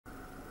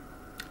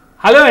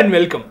Hello and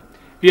welcome.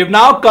 We have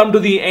now come to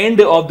the end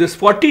of this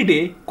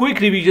 40-day quick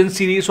revision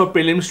series for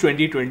Prelims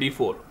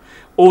 2024.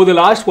 Over the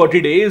last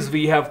 40 days,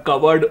 we have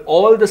covered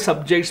all the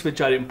subjects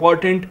which are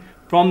important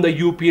from the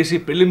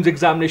UPSC Prelims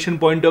examination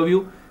point of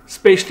view,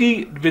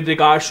 especially with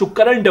regards to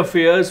current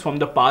affairs from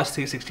the past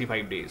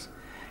 365 days.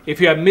 If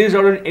you have missed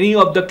out on any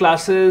of the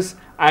classes,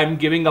 I am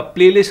giving a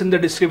playlist in the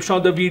description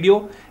of the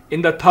video.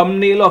 In the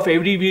thumbnail of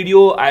every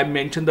video, I have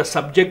mentioned the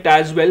subject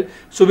as well.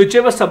 So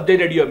whichever subject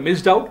that you have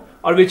missed out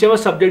or whichever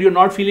subject you're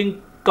not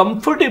feeling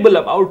comfortable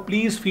about,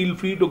 please feel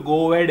free to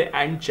go ahead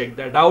and check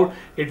that out.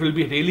 It will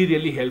be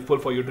really helpful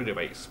for you to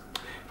revise.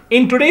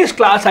 In today's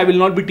class, I will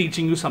not be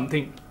teaching you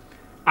something.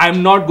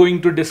 I'm not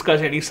going to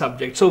discuss any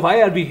subject. So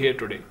why are we here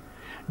today?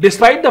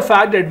 Despite the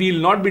fact that we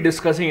will not be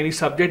discussing any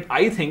subject,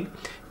 I think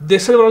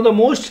this is one of the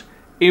most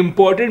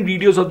important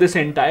videos of this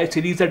entire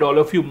series that all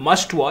of you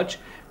must watch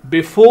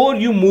before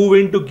you move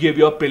in to give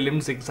your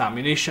prelims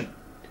examination.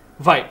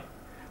 Why?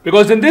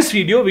 Because in this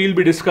video, we will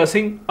be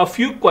discussing a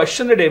few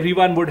questions that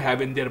everyone would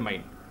have in their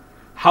mind.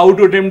 How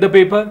to attempt the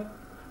paper?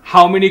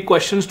 How many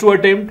questions to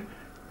attempt?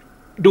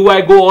 Do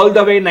I go all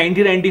the way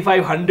 90,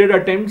 95, 100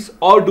 attempts?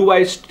 Or do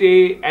I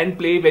stay and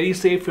play very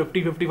safe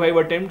 50, 55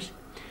 attempts?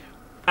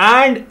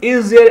 And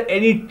is there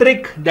any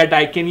trick that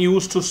I can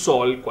use to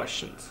solve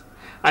questions?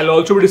 I'll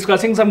also be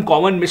discussing some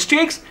common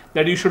mistakes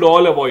that you should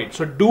all avoid.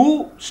 So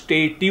do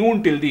stay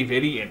tuned till the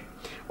very end.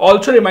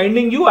 Also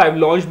reminding you, I've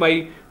launched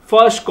my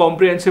first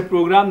comprehensive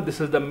program. This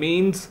is the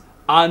mains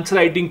answer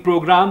writing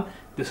program.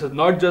 This is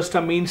not just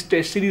a mains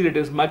test series. It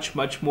is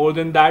much more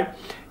than that.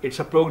 It's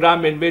a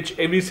program in which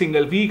every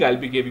single week I'll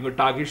be giving you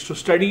targets to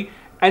study.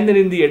 And then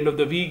in the end of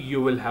the week,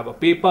 you will have a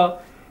paper.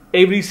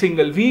 Every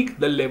single week,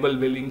 the level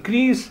will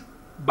increase.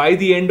 By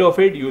the end of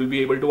it, you will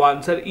be able to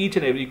answer each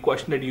and every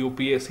question that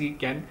UPSC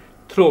can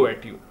throw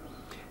at you.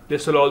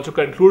 This will also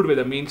conclude with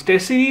a mains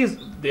test series.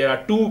 There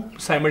are two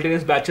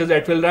simultaneous batches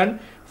that will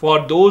run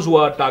for those who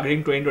are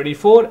targeting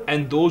 2024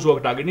 and those who are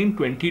targeting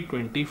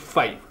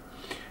 2025.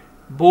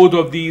 Both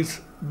of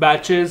these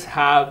batches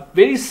have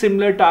very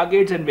similar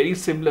targets and very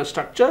similar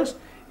structures.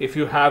 If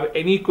you have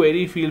any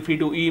query, feel free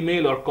to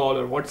email or call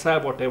or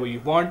WhatsApp, whatever you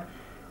want.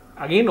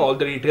 Again, all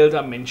the details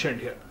are mentioned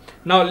here.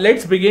 Now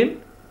let's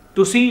begin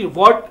to see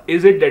what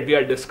is it that we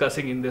are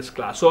discussing in this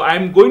class. So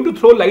I'm going to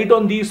throw light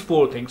on these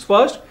four things.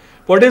 First,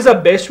 what is the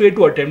best way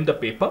to attempt the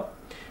paper?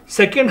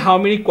 Second, how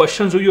many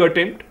questions do you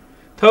attempt?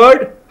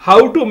 Third,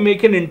 how to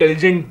make an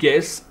intelligent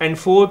guess? And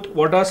fourth,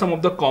 what are some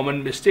of the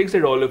common mistakes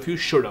that all of you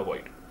should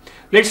avoid?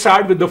 Let's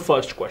start with the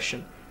first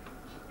question.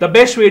 The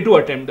best way to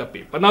attempt the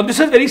paper. Now this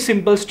is very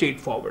simple,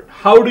 straightforward.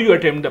 How do you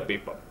attempt the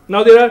paper?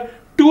 Now there are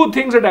two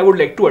things that I would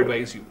like to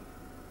advise you.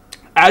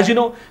 As you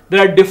know, there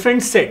are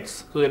different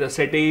sets. So there are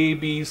set A,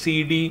 B,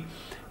 C, D.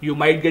 You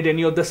might get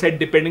any of the set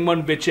depending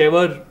on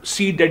whichever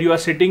seat that you are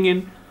sitting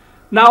in.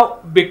 Now,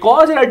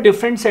 because there are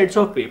different sets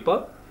of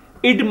paper,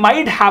 it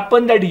might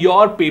happen that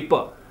your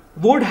paper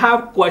would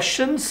have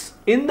questions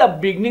in the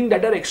beginning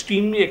that are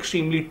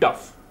extremely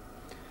tough.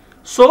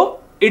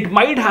 So it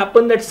might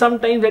happen that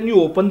sometimes when you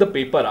open the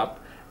paper up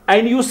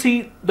and you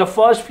see the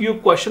first few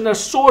questions are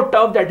so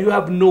tough that you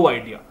have no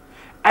idea.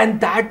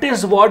 And that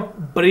is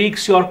what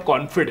breaks your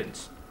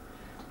confidence.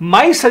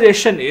 My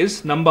suggestion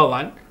is, number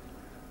one,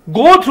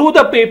 go through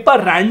the paper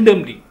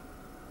randomly.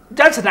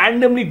 Just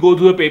randomly go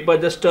through the paper,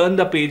 just turn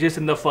the pages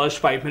in the first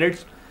 5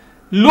 minutes.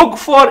 Look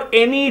for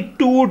any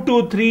 2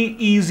 to 3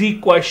 easy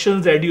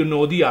questions that you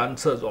know the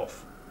answers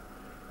of.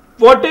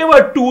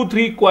 Whatever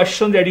 2-3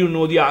 questions that you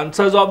know the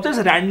answers of,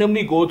 just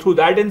randomly go through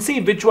that and see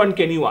which one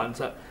can you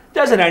answer.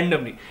 Just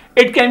randomly.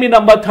 It can be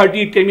number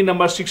 30, it can be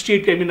number 60,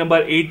 it can be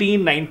number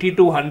 18, 90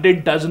 to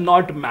 100, does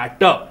not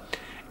matter.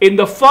 In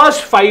the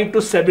first 5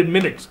 to 7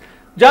 minutes,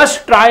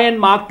 just try and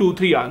mark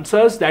 2-3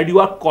 answers that you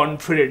are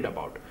confident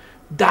about.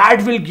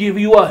 That will give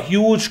you a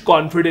huge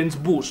confidence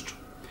boost.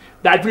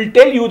 That will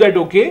tell you that,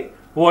 okay,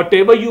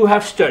 whatever you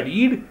have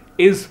studied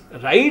is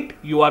right,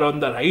 you are on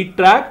the right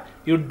track,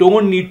 you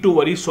don't need to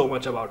worry so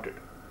much about it.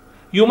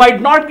 You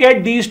might not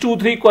get these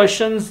 2-3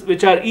 questions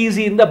which are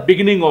easy in the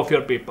beginning of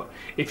your paper.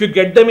 If you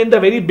get them in the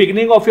very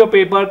beginning of your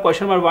paper,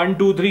 question number 1,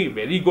 2, 3,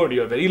 very good,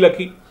 you're very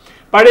lucky.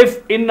 But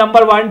if in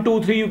number 1,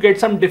 2, 3, you get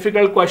some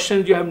difficult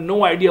questions, you have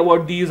no idea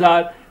what these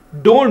are,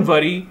 don't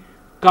worry,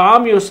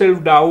 calm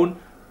yourself down,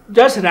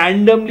 just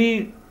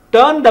randomly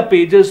turn the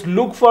pages,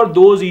 look for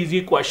those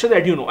easy questions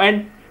that you know.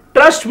 And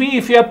trust me,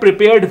 if you are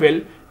prepared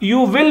well,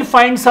 you will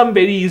find some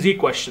very easy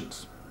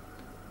questions.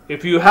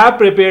 If you have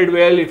prepared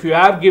well, if you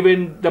have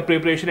given the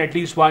preparation at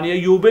least 1 year,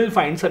 you will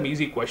find some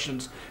easy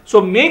questions.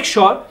 So make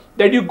sure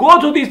that you go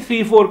through these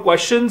 3-4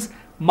 questions,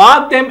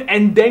 mark them,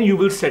 and then you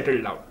will settle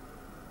down.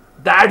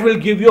 That will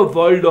give you a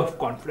world of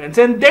confidence.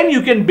 And then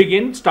you can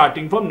begin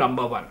starting from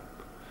number 1.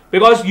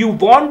 Because you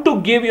want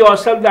to give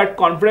yourself that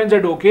confidence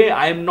that, okay,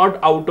 I am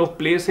not out of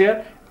place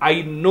here.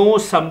 I know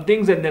some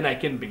things and then I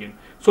can begin.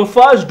 So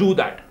first do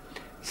that.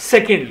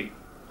 Secondly,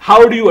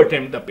 how do you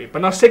attempt the paper?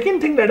 Now, second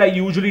thing that I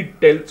usually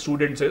tell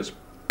students is,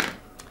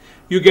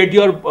 you get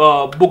your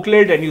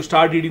booklet and you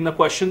start reading the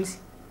questions.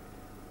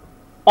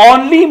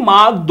 only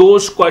mark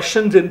those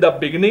questions in the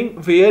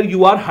beginning where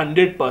you are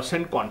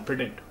 100%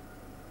 confident.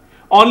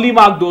 Only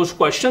mark those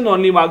questions,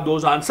 only mark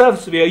those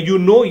answers where you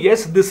know,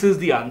 yes, this is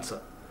the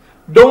answer.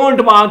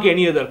 Don't mark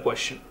any other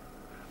question.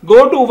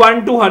 Go to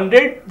 1 to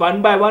 100,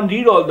 one by one,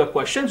 read all the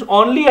questions.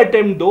 Only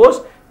attempt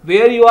those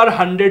where you are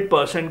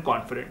 100%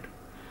 confident.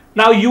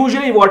 Now,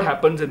 usually what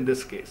happens in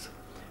this case?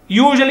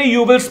 Usually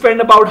you will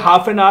spend about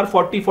half an hour,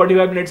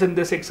 40-45 minutes in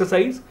this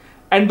exercise.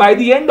 And by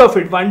the end of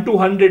it, 1 to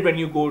 100, when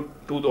you go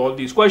to all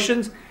these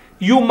questions,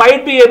 you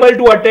might be able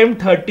to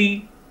attempt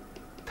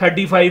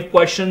 30-35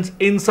 questions.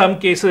 In some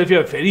cases, if you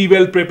are very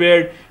well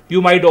prepared,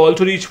 you might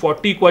also reach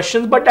 40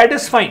 questions, but that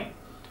is fine.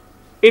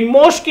 In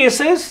most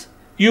cases,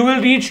 you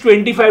will reach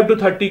 25 to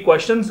 30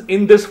 questions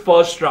in this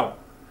first round.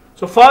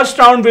 So first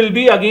round will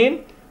be,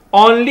 again,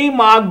 only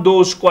mark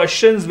those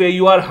questions where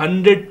you are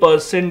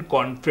 100%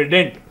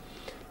 confident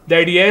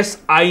that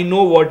yes, I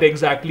know what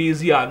exactly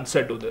is the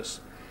answer to this.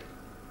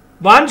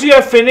 Once you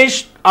have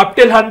finished up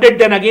till 100,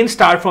 then again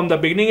start from the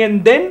beginning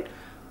and then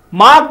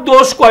mark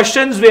those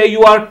questions where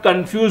you are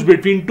confused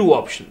between two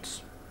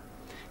options.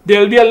 There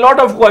will be a lot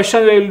of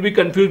questions where you will be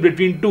confused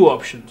between two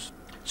options.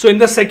 So in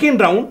the second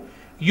round,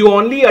 you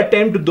only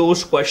attempt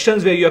those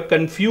questions where you are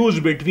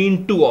confused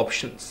between two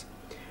options.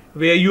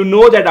 Where you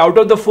know that out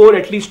of the 4,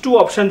 at least 2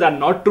 options are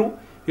not true.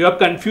 You are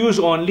confused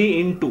only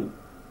in 2.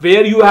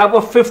 Where you have a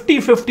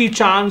 50-50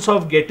 chance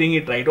of getting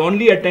it right.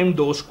 Only attempt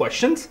those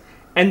questions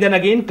and then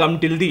again come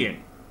till the end.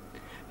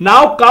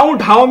 Now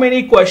count how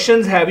many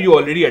questions have you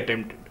already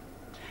attempted.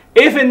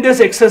 If in this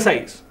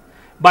exercise,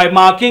 by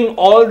marking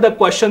all the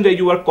questions where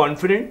you are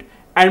confident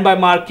and by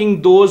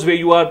marking those where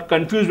you are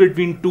confused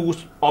between 2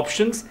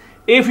 options,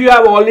 if you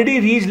have already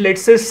reached,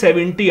 let's say,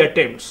 70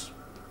 attempts,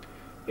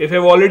 if you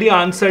have already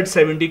answered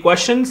 70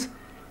 questions,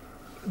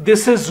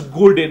 this is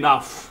good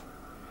enough.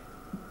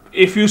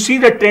 If you see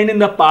the trend in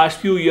the past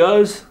few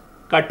years,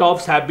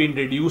 cutoffs have been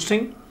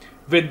reducing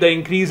with the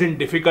increase in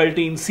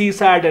difficulty in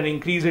CSAT and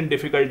increase in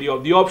difficulty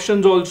of the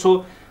options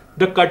also,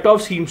 the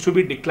cutoff seems to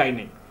be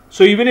declining.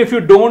 So even if you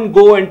don't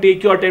go and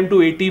take your attempt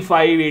to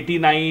 85,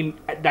 89,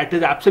 that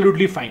is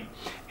absolutely fine.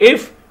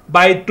 If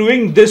by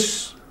doing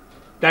this,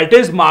 that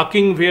is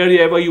marking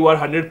wherever you are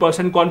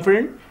 100%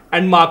 confident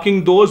and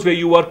marking those where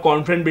you are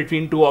confident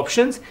between 2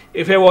 options.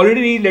 If you have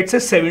already, let's say,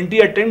 70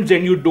 attempts,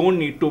 then you don't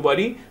need to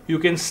worry. You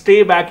can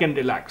stay back and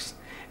relax.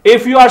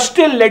 If you are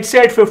still, let's say,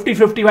 at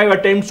 50-55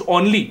 attempts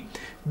only,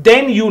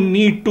 then you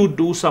need to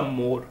do some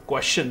more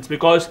questions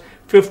because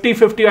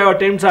 50-55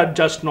 attempts are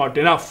just not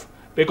enough,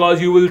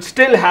 because you will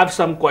still have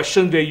some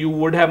questions where you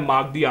would have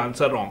marked the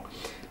answer wrong.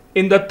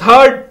 In the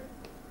third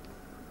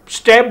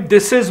step,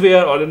 this is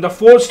where, or in the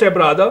fourth step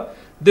rather,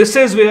 this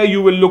is where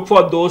you will look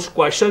for those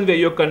questions where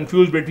you're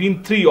confused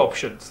between 3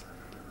 options.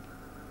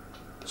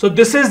 So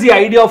this is the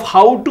idea of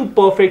how to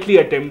perfectly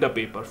attempt the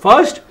paper.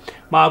 First,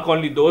 mark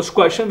only those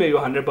questions where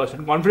you're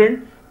 100%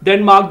 confident.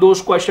 Then mark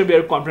those questions where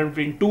you're confident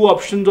between 2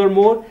 options or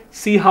more.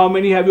 See how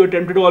many have you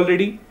attempted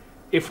already.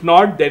 If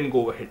not, then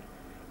go ahead.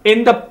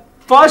 In the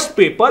first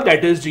paper,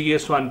 that is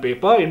GS1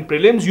 paper, in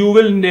prelims, you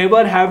will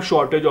never have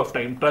shortage of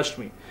time. Trust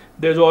me.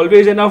 There's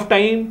always enough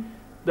time.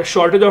 The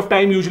shortage of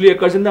time usually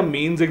occurs in the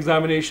mains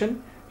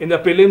examination. In the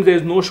prelims, there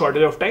is no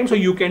shortage of time. So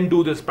you can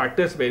do this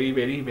practice very,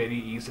 very, very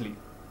easily.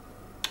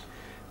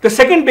 The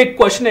second big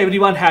question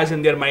everyone has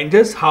in their mind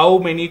is how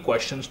many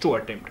questions to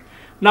attempt.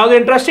 Now the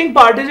interesting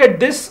part is that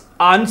this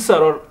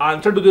answer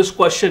to this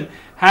question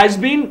has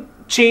been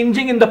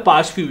changing in the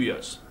past few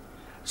years.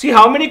 See,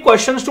 how many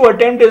questions to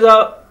attempt is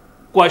a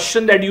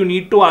question that you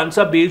need to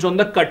answer based on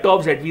the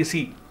cutoffs that we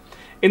see.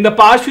 In the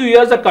past few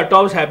years, the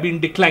cutoffs have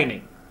been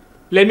declining.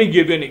 Let me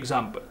give you an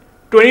example.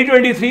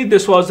 2023,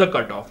 this was the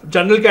cutoff.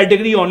 General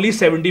category only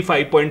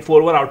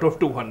 75.41 out of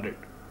 200.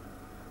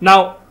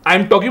 Now,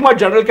 I'm talking about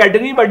general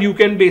category, but you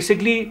can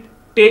basically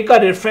take a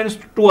reference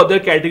to other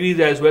categories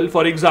as well.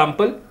 For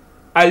example,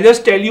 I'll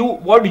just tell you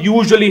what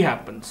usually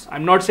happens.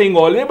 I'm not saying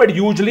always, but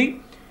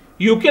usually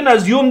you can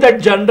assume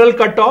that general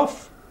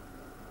cutoff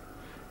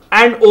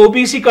and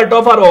OBC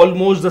cutoff are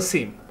almost the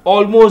same.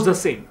 Almost the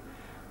same.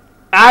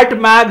 At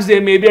max,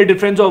 there may be a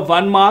difference of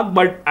 1 mark,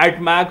 but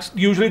at max,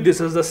 usually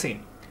this is the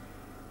same.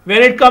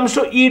 When it comes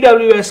to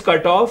EWS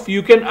cutoff,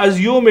 you can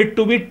assume it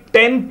to be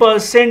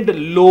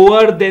 10%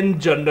 lower than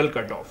general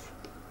cutoff.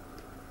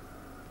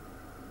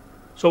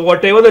 So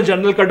whatever the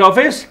general cutoff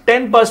is,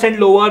 10%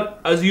 lower,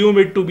 assume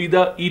it to be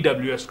the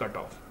EWS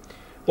cutoff.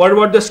 What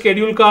about the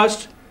schedule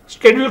caste?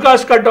 Schedule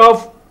caste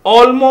cutoff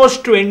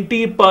almost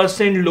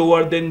 20%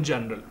 lower than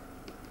general.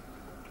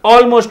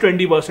 Almost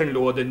 20%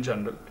 lower than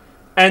general.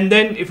 And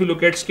then if you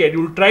look at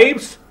scheduled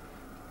tribes,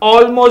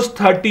 almost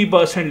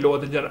 30% lower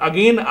than general.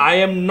 Again, I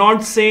am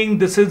not saying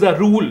this is a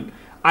rule.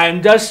 I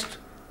am just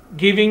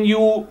giving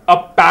you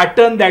a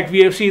pattern that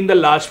we have seen in the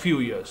last few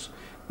years.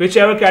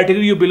 Whichever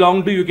category you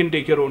belong to, you can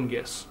take your own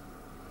guess.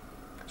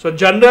 So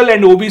general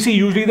and OBC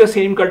usually the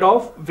same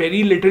cutoff.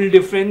 Very little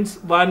difference.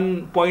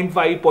 1.5,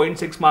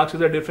 0.6 marks is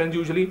the difference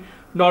usually.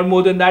 Not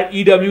more than that.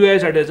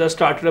 EWS, that has just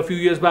started a few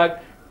years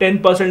back.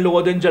 10%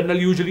 lower than general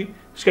usually.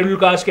 Scheduled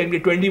caste can be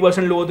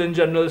 20% lower than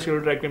general,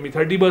 scheduled tribe can be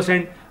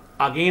 30%.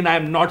 Again, I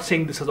am not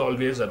saying this is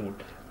always the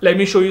route. Let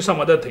me show you some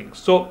other things.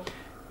 So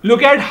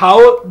look at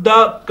how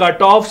the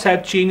cutoffs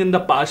have changed in the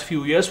past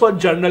few years for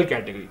general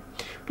category.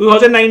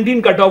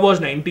 2019 cutoff was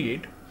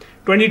 98,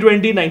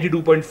 2020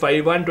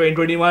 92.51,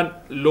 2021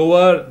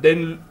 lower,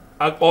 then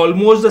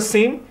almost the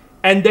same,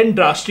 and then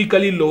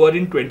drastically lower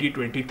in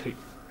 2023.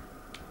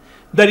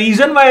 The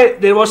reason why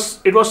it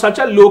was such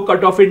a low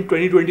cutoff in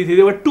 2023,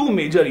 there were two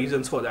major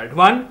reasons for that.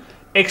 One,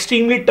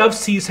 extremely tough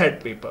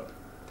CSAT paper.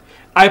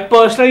 I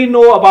personally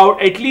know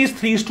about at least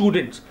 3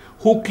 students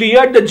who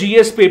cleared the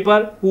GS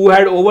paper, who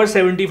had over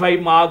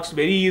 75 marks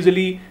very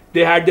easily.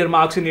 They had their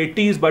marks in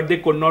 80s, but they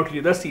could not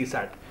clear the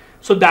CSAT.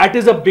 So that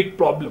is a big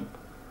problem.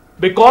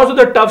 Because of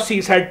the tough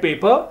CSAT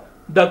paper,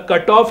 the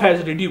cutoff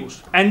has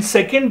reduced. And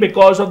second,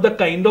 because of the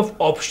kind of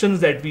options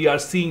that we are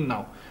seeing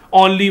now.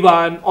 Only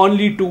one,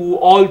 only two,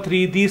 all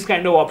three, these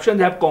kind of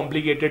options have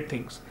complicated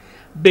things.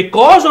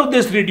 Because of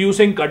this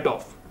reducing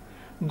cutoff,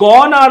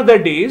 gone are the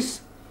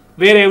days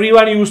where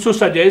everyone used to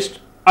suggest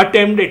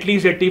attempt at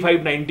least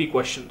 85-90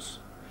 questions.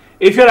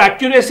 If your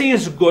accuracy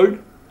is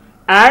good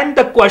and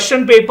the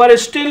question paper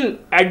is still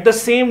at the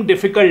same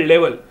difficult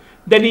level,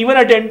 then even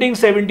attempting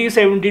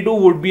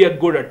 70-72 would be a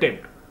good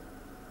attempt.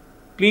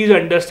 Please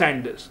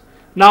understand this.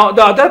 Now,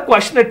 the other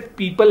question that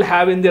people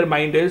have in their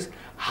mind is,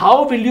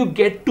 how will you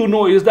get to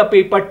know is the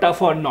paper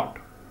tough or not?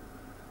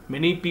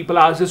 Many people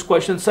ask this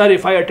question, sir,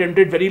 if I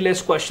attempted very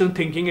less questions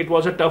thinking it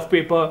was a tough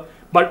paper,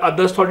 but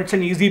others thought it's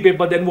an easy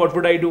paper, then what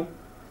would I do?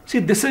 See,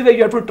 this is where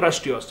you have to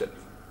trust yourself.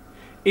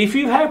 If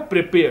you have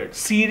prepared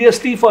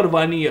seriously for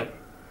 1 year,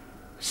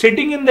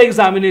 sitting in the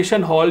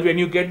examination hall when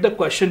you get the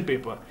question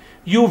paper,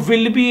 you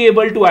will be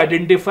able to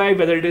identify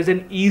whether it is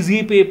an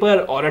easy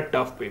paper or a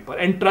tough paper,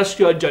 and trust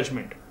your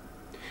judgment.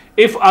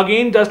 If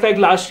again, just like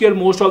last year,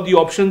 most of the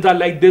options are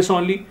like this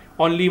only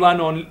one,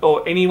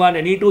 or any one,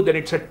 any two, then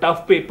it's a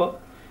tough paper.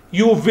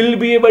 You will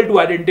be able to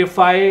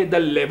identify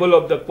the level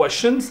of the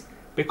questions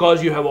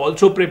because you have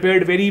also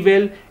prepared very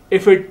well.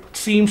 If it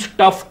seems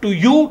tough to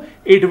you,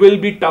 it will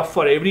be tough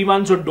for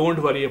everyone, so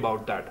don't worry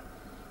about that.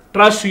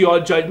 Trust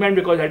your judgment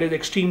because that is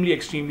extremely,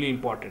 extremely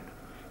important.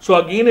 So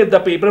again, if the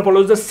paper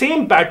follows the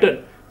same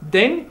pattern,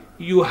 then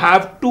you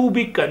have to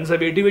be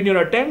conservative in your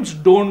attempts.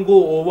 Don't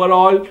go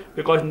overall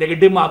because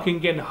negative marking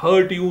can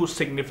hurt you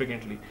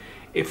significantly.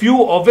 If you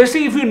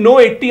know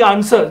 80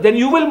 answers, then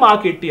you will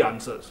mark 80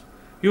 answers.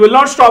 You will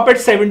not stop at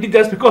 70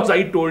 just because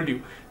I told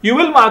you. You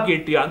will mark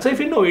 80 answers if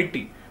you know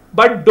 80.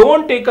 But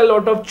don't take a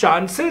lot of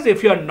chances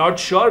if you are not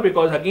sure,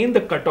 because again,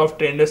 the cutoff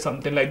trend is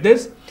something like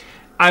this.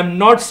 I'm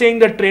not saying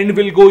the trend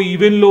will go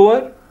even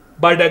lower,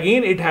 but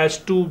again, it has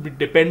to be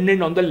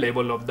dependent on the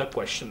level of the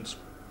questions.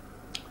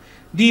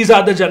 These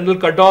are the general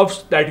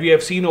cutoffs that we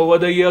have seen over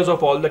the years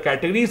of all the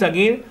categories.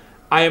 Again,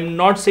 I am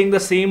not saying the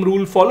same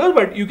rule follows,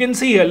 but you can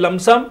see here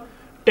lump sum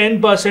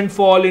 10%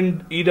 fall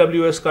in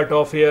EWS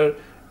cutoff here.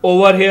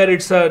 Over here,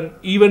 it's an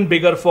even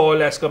bigger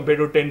fall as compared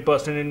to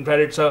 10%. In fact,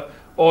 it's a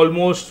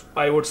almost,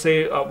 I would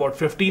say, about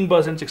 15%,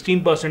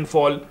 16%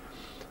 fall.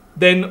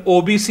 Then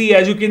OBC,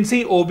 as you can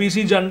see,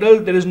 OBC general,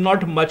 there is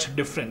not much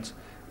difference.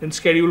 In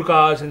scheduled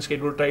castes and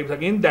scheduled tribes,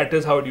 again, that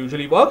is how it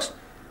usually works.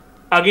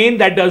 Again,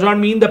 that does not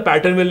mean the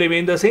pattern will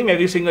remain the same.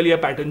 Every single year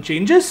pattern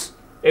changes.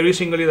 Every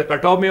single year the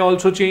cutoff may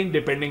also change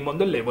depending on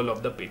the level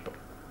of the paper.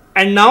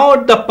 And now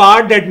the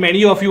part that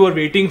many of you are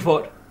waiting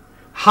for.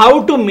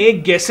 How to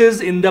make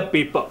guesses in the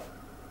paper.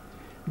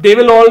 There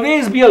will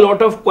always be a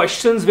lot of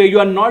questions where you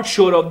are not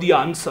sure of the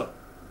answer.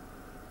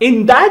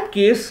 In that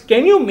case,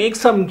 can you make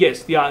some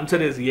guess? The answer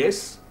is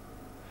yes.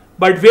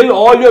 But will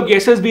all your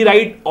guesses be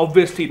right?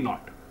 Obviously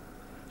not.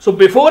 So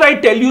before I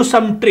tell you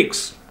some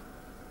tricks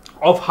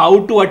of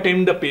how to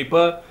attempt the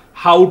paper,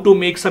 how to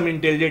make some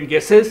intelligent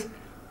guesses,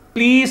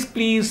 please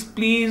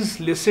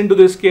listen to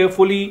this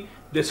carefully.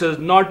 This is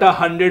not a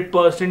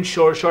 100%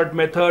 sure shot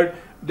method.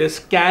 This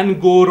can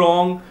go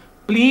wrong.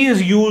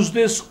 Please use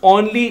this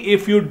only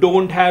if you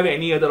don't have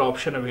any other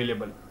option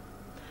available.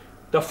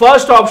 The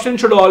first option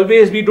should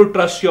always be to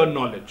trust your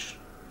knowledge.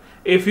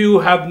 If you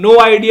have no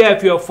idea,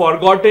 if you have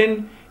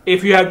forgotten,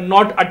 if you have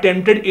not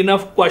attempted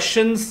enough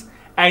questions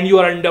and you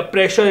are under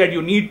pressure that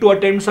you need to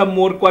attempt some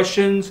more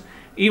questions,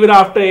 even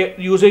after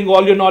using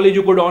all your knowledge,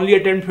 you could only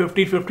attempt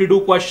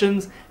 50-52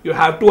 questions, you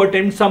have to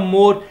attempt some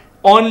more,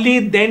 only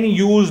then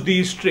use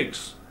these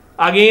tricks.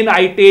 Again,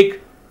 I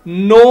take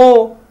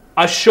no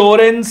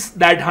assurance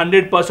that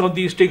 100% of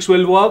these tricks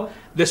will work.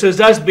 This is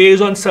just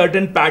based on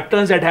certain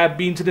patterns that have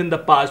been seen in the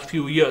past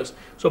few years.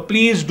 So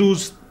please do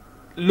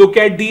look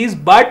at these,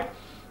 but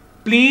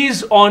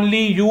please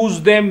only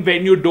use them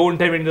when you don't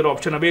have any other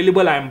option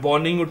available. I am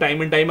warning you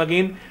time and time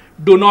again.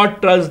 Do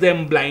not trust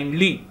them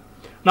blindly.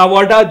 Now,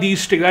 what are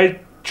these tricks? I'll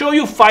show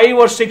you 5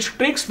 or 6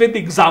 tricks with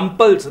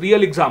examples,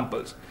 real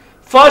examples.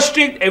 First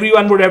trick,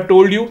 everyone would have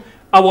told you,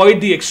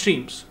 avoid the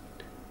extremes.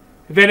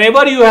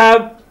 Whenever you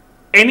have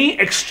any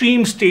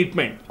extreme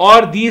statement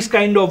or these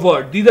kind of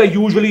words, these are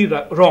usually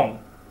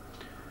wrong.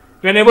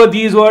 Whenever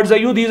these words are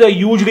used, these are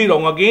usually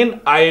wrong.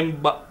 Again, I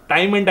am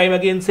time and time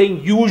again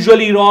saying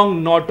usually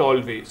wrong, not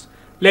always.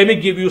 Let me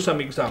give you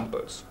some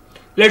examples.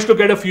 Let's look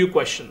at a few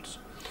questions.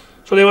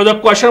 So there was a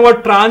question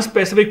about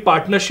Trans-Pacific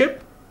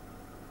Partnership.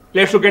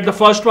 Let's look at the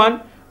first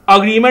one.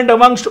 Agreement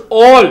amongst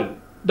all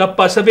the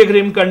Pacific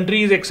Rim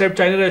countries except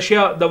China,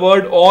 Russia. The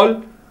word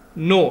all,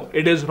 no,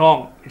 it is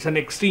wrong. It's an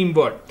extreme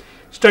word.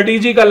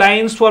 Strategic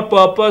alliance for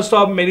purpose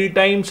of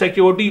maritime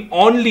security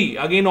only.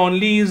 Again,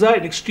 only is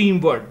an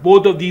extreme word.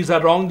 Both of these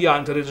are wrong. The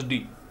answer is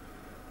D.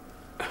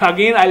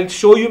 Again, I'll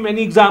show you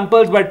many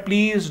examples, but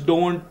please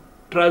don't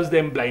trust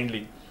them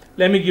blindly.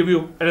 Let me give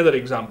you another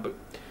example.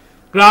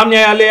 Gram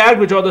Nyayalaya Act,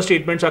 which all the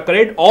statements are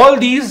correct. All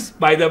these,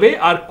 by the way,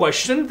 are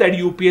questions that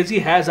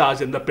UPSC has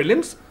asked in the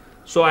prelims.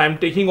 So I am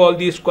taking all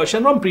these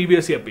questions from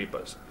previous year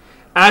papers.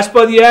 As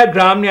per the Act,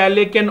 Gram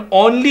Nyayalaya can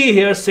only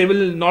hear civil,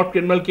 not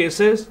criminal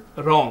cases.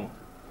 Wrong.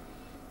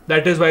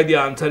 That is why the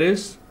answer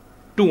is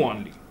 2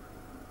 only.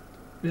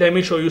 Let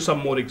me show you some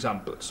more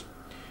examples.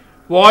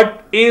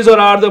 What is or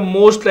are the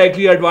most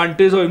likely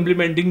advantages of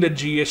implementing the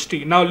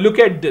GST? Now look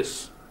at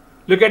this.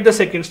 Look at the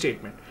second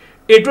statement.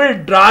 It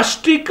will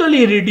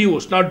drastically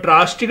reduce. Now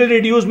drastically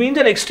reduce means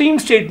an extreme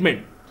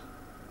statement.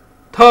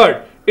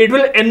 Third, it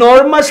will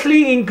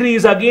enormously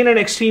increase. Again an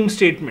extreme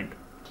statement.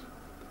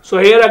 So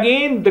here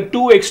again the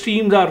two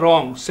extremes are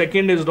wrong.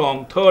 Second is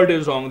wrong. Third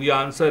is wrong. The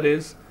answer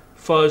is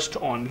first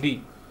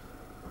only.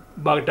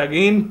 But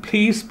again,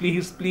 please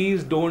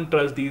don't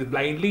trust these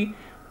blindly.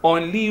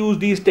 Only use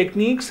these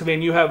techniques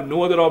when you have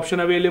no other option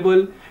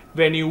available,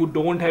 when you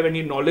don't have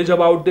any knowledge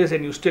about this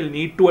and you still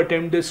need to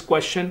attempt this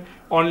question.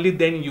 Only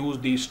then use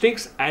these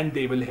tricks and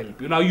they will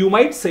help you. Now you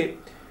might say,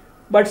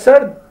 but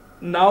sir,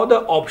 now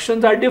the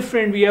options are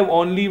different. We have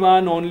only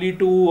one, only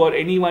two, or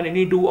any one,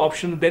 any two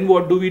options. Then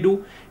what do we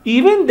do?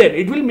 Even then,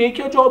 it will make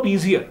your job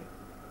easier.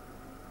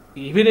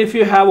 Even if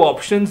you have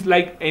options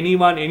like any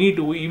one, any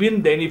two,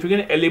 even then if you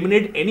can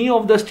eliminate any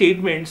of the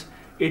statements,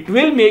 it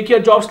will make your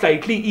job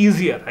slightly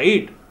easier,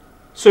 right?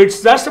 So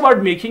it's just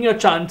about making your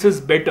chances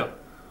better,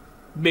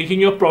 making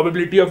your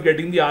probability of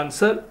getting the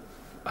answer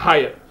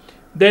higher.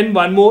 Then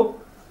one more,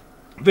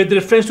 with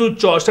reference to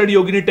Chaucer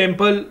Yogini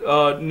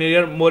Temple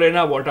near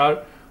Morena, what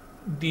are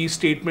these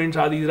statements?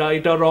 Are these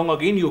right or wrong?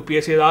 Again,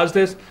 UPSC has asked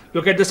this.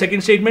 Look at the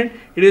second statement.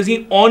 It is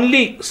the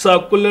only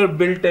circular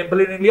built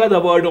temple in India.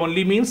 The word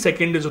only means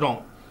second is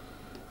wrong.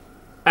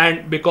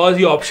 And because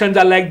the options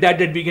are like that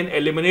we can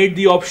eliminate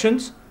the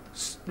options,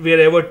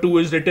 wherever 2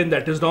 is written,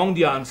 that is wrong.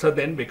 The answer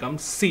then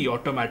becomes C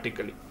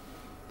automatically.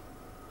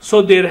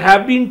 So there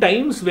have been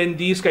times when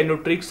these kind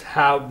of tricks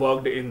have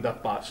worked in the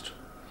past.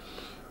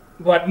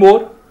 One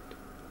more.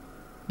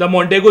 The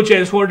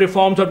Montego-Chelmsford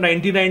reforms of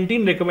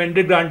 1919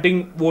 recommended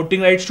granting voting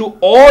rights to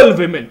all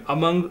women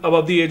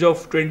above the age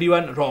of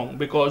 21. Wrong,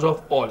 because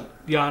of all.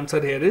 The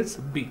answer here is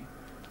B.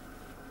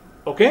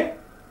 Okay.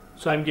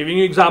 So I'm giving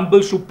you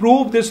examples to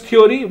prove this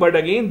theory, but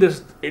again,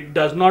 it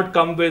does not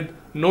come with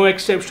no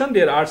exception.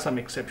 There are some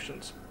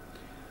exceptions.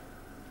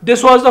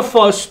 This was the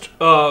first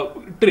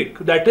trick,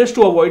 that is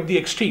to avoid the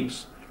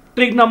extremes.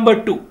 Trick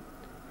number 2.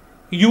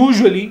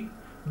 Usually,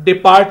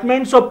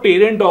 departments or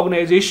parent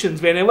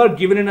organizations, whenever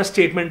given in a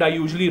statement, are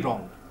usually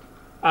wrong.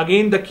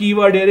 Again, the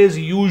keyword here is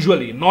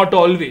usually, not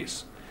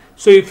always.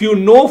 So if you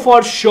know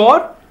for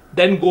sure,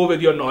 then go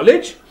with your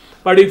knowledge.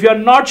 But if you are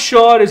not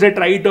sure, is it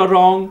right or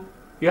wrong,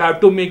 you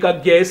have to make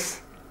a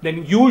guess,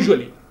 then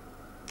usually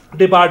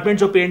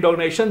departments or parent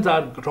organizations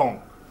are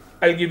wrong.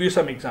 I'll give you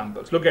some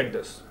examples. Look at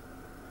this.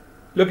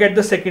 Look at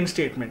the second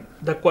statement.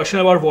 The question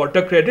about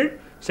water credit.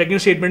 Second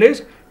statement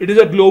is, it is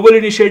a global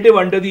initiative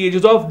under the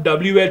aegis of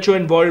WHO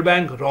and World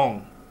Bank.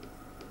 Wrong.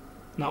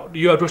 Now,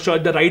 you have to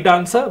search the right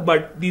answer,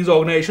 but these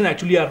organizations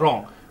actually are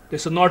wrong.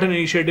 This is not an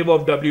initiative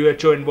of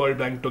WHO and World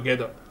Bank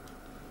together.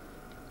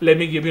 Let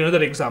me give you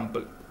another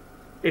example.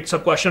 It's a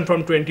question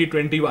from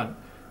 2021.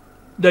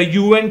 The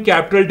UN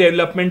Capital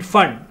Development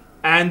Fund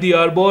and the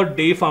Arbor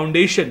Day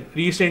Foundation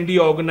recently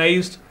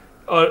recognized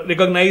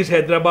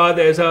Hyderabad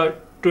as a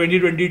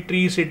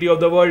 2023 city of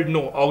the world.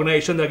 No,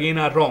 organizations again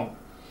are wrong.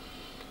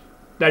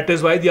 That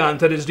is why the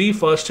answer is D.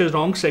 First is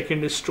wrong,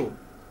 second is true.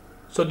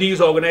 So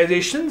these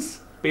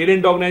organizations,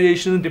 parent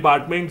organizations,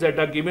 departments that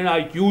are given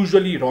are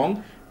usually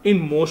wrong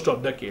in most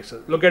of the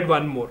cases. Look at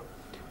one more.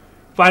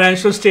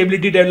 Financial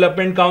Stability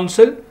Development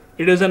Council.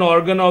 It is an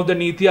organ of the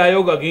Niti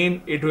Aayog.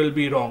 Again, it will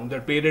be wrong.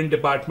 The parent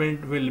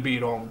department will be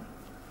wrong.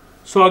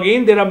 So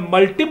again, there are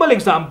multiple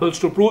examples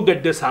to prove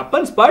that this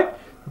happens, but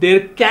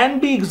there can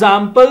be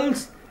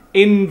examples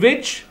in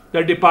which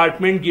the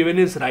department given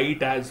is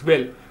right as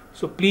well.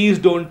 So please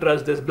don't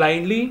trust this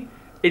blindly.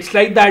 It's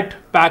like that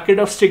packet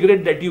of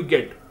cigarette that you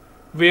get,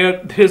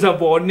 where there is a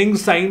warning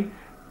sign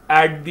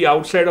at the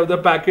outside of the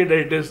packet that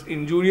it is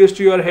injurious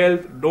to your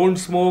health, don't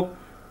smoke,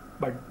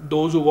 but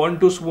those who want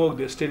to smoke,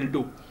 they still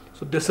do.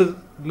 So this is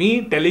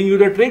me telling you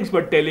the tricks,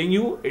 but telling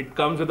you it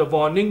comes with a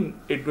warning.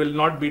 It will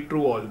not be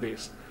true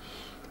always.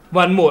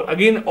 One more.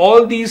 Again,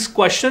 all these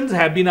questions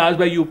have been asked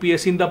by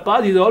UPSC in the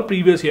past. These are all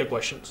previous year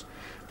questions.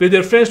 With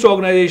reference to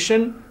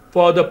Organization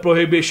for the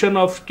Prohibition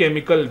of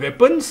Chemical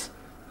Weapons,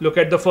 Look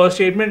at the first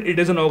statement. It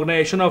is an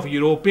organization of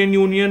European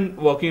Union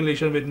working in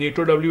relation with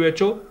NATO,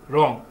 WHO.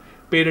 Wrong.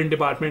 Parent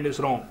department is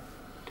wrong.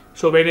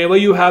 So whenever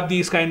you have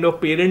these kind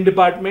of parent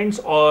departments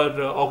or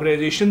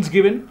organizations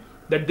given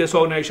that this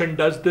organization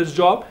does this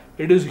job,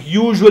 it is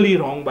usually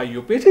wrong by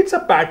UPSC. It's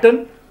a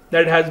pattern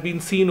that has been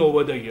seen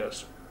over the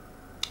years.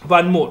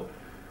 One more.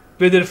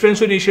 With reference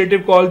to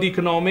initiative called the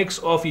Economics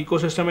of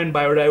Ecosystem and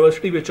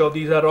Biodiversity, which of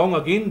these are wrong?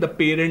 Again, the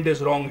parent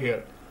is wrong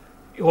here.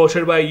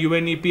 Hosted by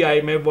UNEP,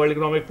 IMF, World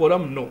Economic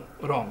Forum? No,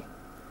 wrong.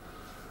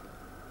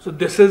 So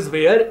this is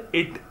where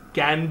it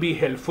can be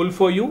helpful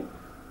for you.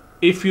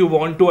 If you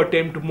want to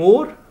attempt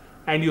more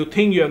and you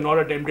think you have not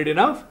attempted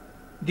enough,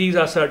 these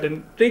are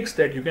certain tricks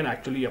that you can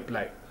actually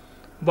apply.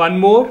 One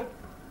more.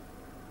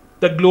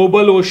 The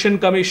Global Ocean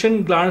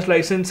Commission grants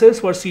licenses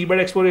for seabed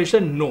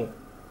exploration? No.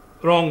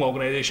 Wrong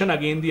organization.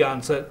 Again, the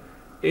answer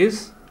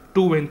is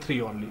 2 and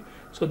 3 only.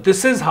 So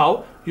this is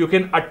how you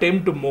can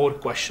attempt more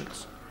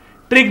questions.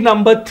 Trick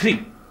number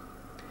 3.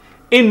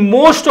 In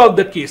most of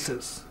the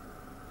cases,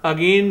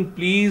 again,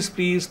 please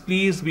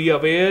be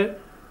aware,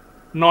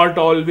 not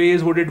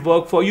always would it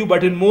work for you,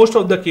 but in most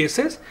of the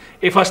cases,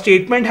 if a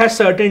statement has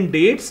certain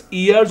dates,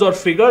 years or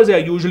figures, they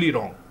are usually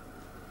wrong.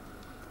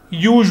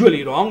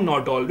 Usually wrong,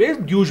 not always,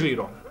 usually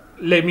wrong.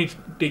 Let me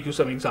take you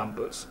some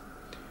examples.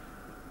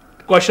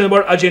 Question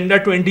about Agenda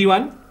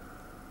 21.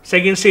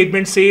 Second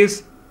statement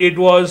says it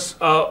was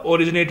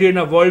originated in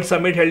a world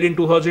summit held in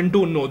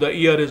 2002. No, the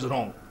year is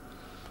wrong.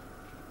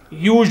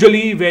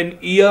 Usually when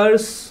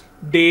years,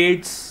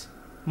 dates,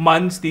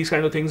 months, these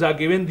kind of things are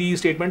given, these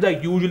statements are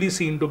usually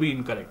seen to be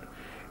incorrect.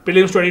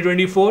 Prelims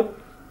 2024,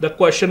 the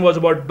question was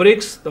about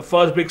BRICS. The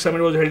first BRICS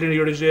summit was held in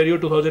Rio de Janeiro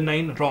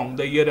 2009. Wrong.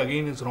 The year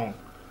again is wrong.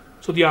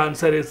 So the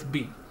answer is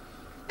B.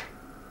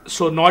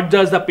 So not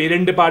just the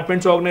parent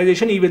department's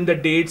organization, even the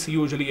dates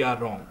usually are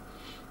wrong.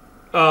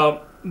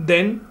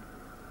 Then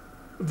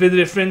with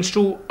reference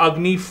to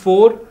Agni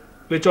 4,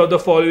 which of the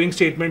following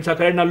statements are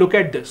correct? Now look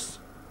at this.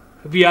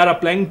 We are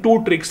applying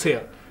 2 tricks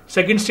here.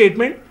 Second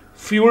statement,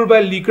 fueled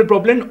by liquid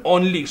propellant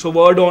only. So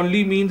word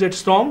only means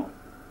it's wrong.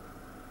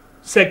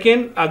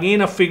 Second, again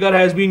a figure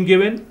has been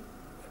given.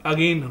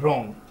 Again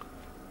wrong.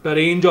 The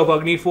range of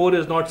Agni 4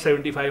 is not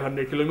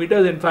 7,500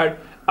 kilometers. In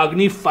fact,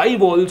 Agni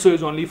 5 also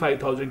is only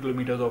 5,000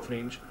 kilometers of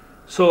range.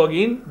 So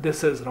again,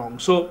 this is wrong.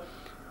 So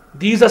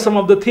these are some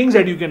of the things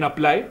that you can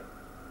apply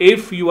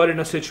if you are in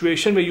a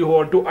situation where you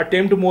want to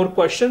attempt more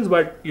questions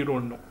but you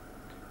don't know.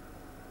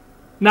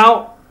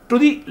 Now to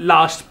the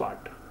last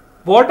part.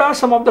 What are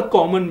some of the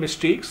common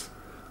mistakes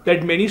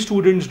that many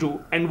students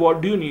do and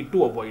what do you need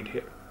to avoid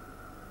here?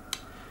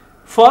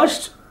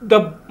 First,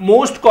 the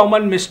most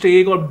common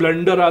mistake or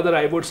blunder rather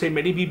I would say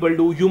many people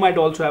do, you might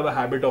also have a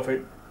habit of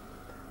it.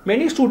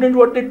 Many students,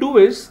 what they do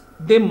is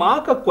they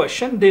mark a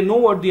question, they know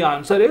what the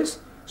answer is,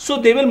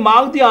 so they will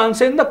mark the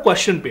answer in the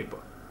question paper.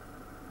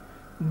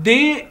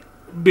 They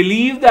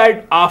believe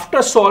that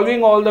after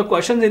solving all the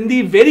questions in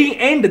the very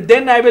end,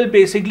 then I will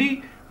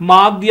basically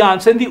mark the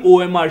answer in the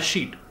OMR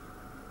sheet.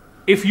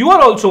 If you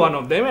are also one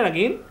of them, and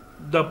again,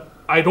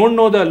 I don't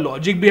know the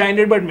logic behind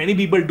it, but many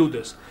people do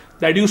this,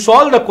 that you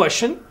solve the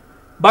question,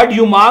 but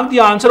you mark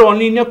the answer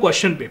only in your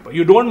question paper.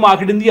 You don't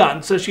mark it in the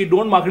answer sheet,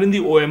 don't mark it in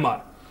the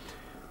OMR.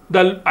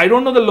 I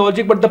don't know the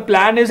logic, but the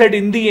plan is that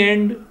in the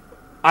end,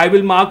 I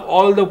will mark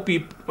all the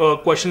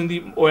questions in the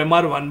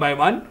OMR one by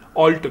one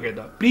all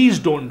together. Please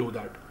don't do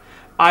that.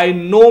 I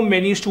know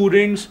many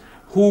students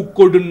who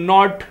could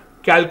not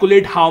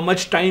calculate how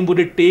much time would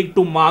it take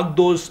to mark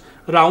those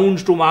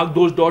rounds, to mark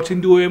those dots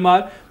in the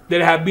OMR.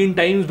 There have been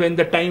times when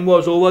the time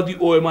was over, the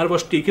OMR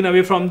was taken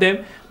away from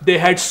them. They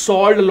had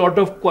solved a lot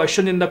of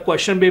questions in the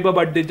question paper,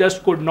 but they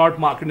just could not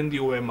mark it in the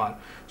OMR.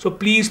 So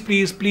please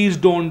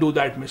don't do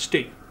that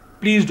mistake.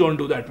 Please don't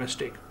do that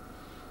mistake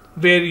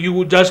where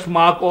you just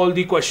mark all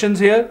the questions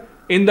here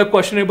in the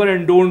question paper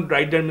and don't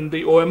write them in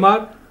the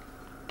OMR.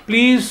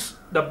 Please,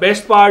 the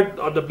best part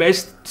or the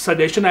best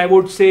suggestion I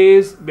would say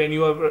is when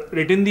you have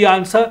written the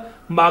answer,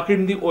 mark it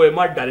in the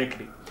OMR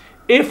directly.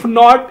 If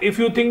not, if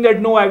you think that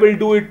no, I will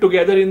do it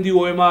together in the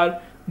OMR,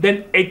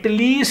 then at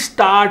least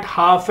start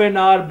half an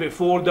hour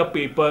before the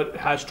paper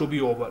has to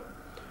be over.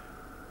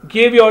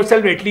 Give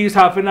yourself at least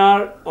half an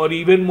hour or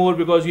even more,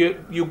 because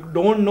you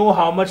don't know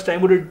how much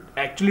time would it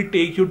actually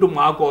take you to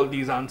mark all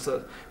these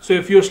answers. So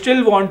if you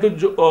still want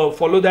to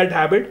follow that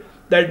habit,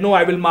 that no,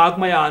 I will mark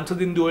my answers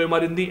in the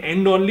OMR in the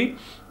end only,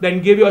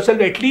 then give yourself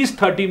at least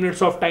 30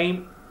 minutes of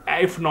time,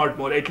 if not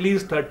more. At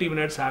least 30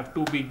 minutes have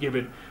to be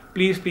given.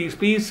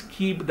 Please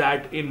keep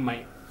that in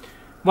mind.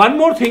 One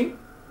more thing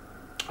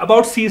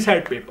about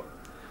CSAT paper.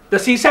 The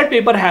CSAT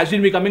paper has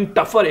been becoming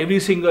tougher every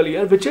single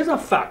year, which is a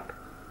fact.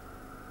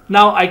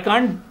 Now, I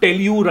can't tell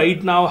you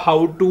right now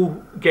how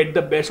to get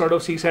the best out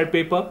of CSAT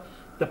paper.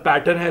 The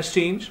pattern has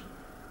changed.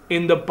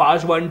 In the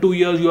past 1-2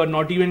 years, you are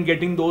not even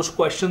getting those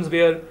questions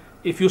where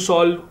if you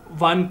solve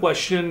one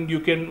question, you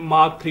can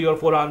mark 3 or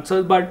 4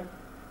 answers. But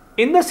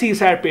in the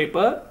CSAT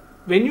paper,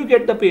 when you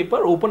get the paper,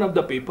 open up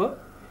the paper.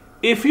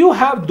 If you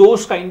have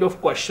those kind of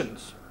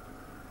questions,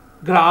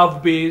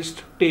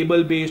 graph-based,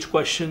 table-based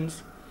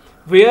questions,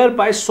 where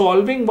by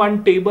solving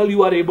one table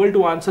you are able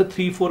to answer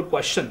 3-4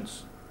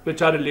 questions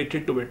which are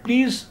related to it.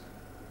 Please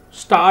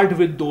start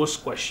with those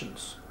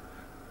questions.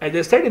 As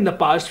I said, in the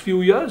past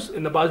few years,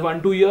 in the past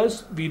 1-2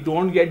 years, we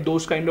don't get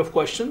those kind of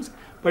questions.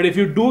 But if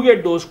you do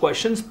get those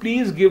questions,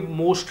 please give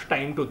most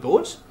time to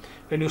those.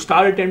 When you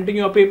start attempting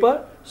your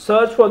paper,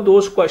 search for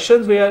those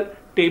questions where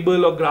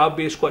table or graph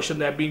based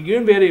questions have been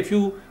given, where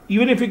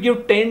even if you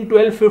give 10,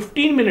 12,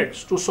 15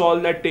 minutes to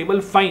solve that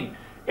table, fine.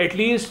 At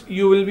least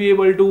you will be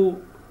able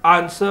to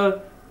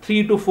answer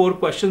 3 to 4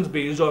 questions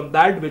based on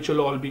that, which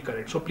will all be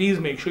correct. So please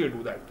make sure you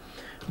do that.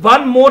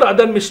 One more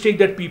other mistake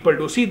that people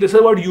do. See, this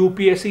is what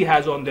UPSC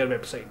has on their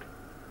website.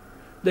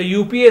 The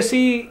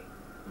UPSC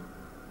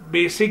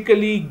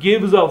basically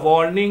gives a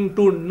warning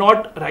to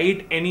not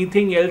write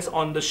anything else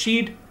on the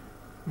sheet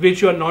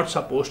which you are not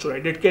supposed to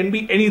write. It can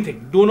be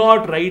anything. Do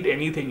not write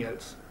anything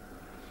else.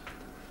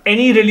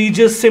 Any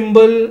religious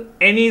symbol,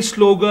 any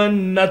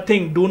slogan,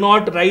 nothing. Do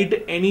not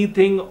write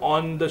anything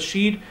on the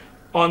sheet,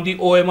 on the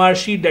OMR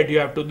sheet that you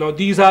have to. Now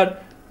these are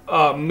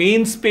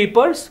mains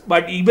papers,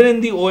 but even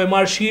in the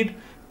OMR sheet,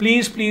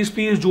 please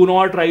do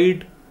not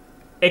write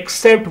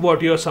except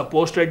what you are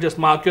supposed to write. Just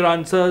mark your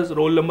answers,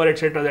 roll number,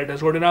 etc. That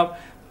is good enough.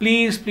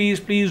 Please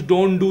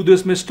don't do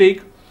this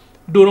mistake.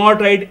 Do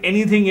not write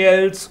anything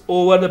else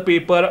over the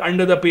paper,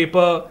 under the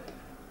paper.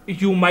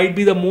 You might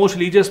be the most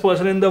religious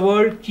person in the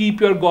world.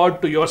 Keep your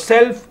God to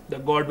yourself. The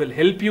God will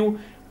help you.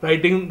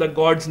 Writing the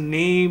God's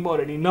name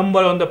or any number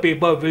on the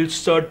paper will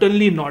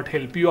certainly not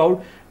help you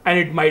out, and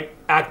it might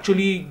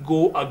actually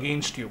go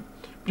against you.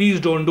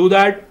 Please don't do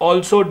that.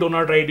 Also, do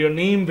not write your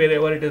name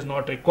wherever it is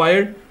not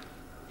required.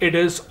 It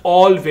is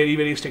all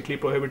very strictly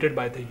prohibited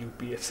by the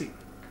UPSC.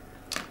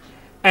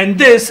 And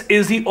this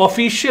is the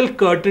official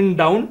curtain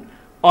down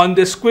on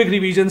this quick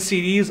revision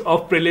series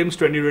of Prelims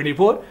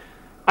 2024.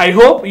 I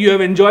hope you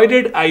have enjoyed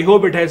it. I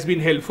hope it has been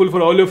helpful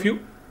for all of you.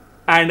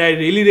 And I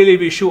really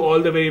wish you all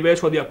the very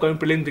best for the upcoming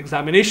Prelims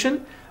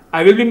examination.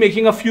 I will be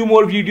making a few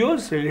more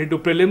videos related to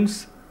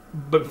Prelims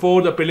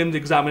before the Prelims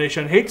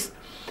examination hits.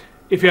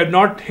 If you have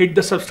not hit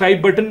the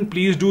subscribe button,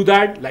 please do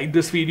that, like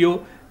this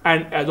video,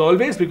 and as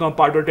always, become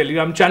part of our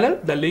Telegram channel.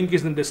 The link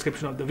is in the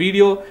description of the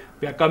video.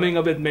 We are coming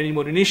up with many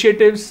more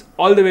initiatives.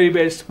 All the very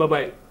best.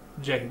 Bye-bye.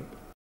 Jai Hind.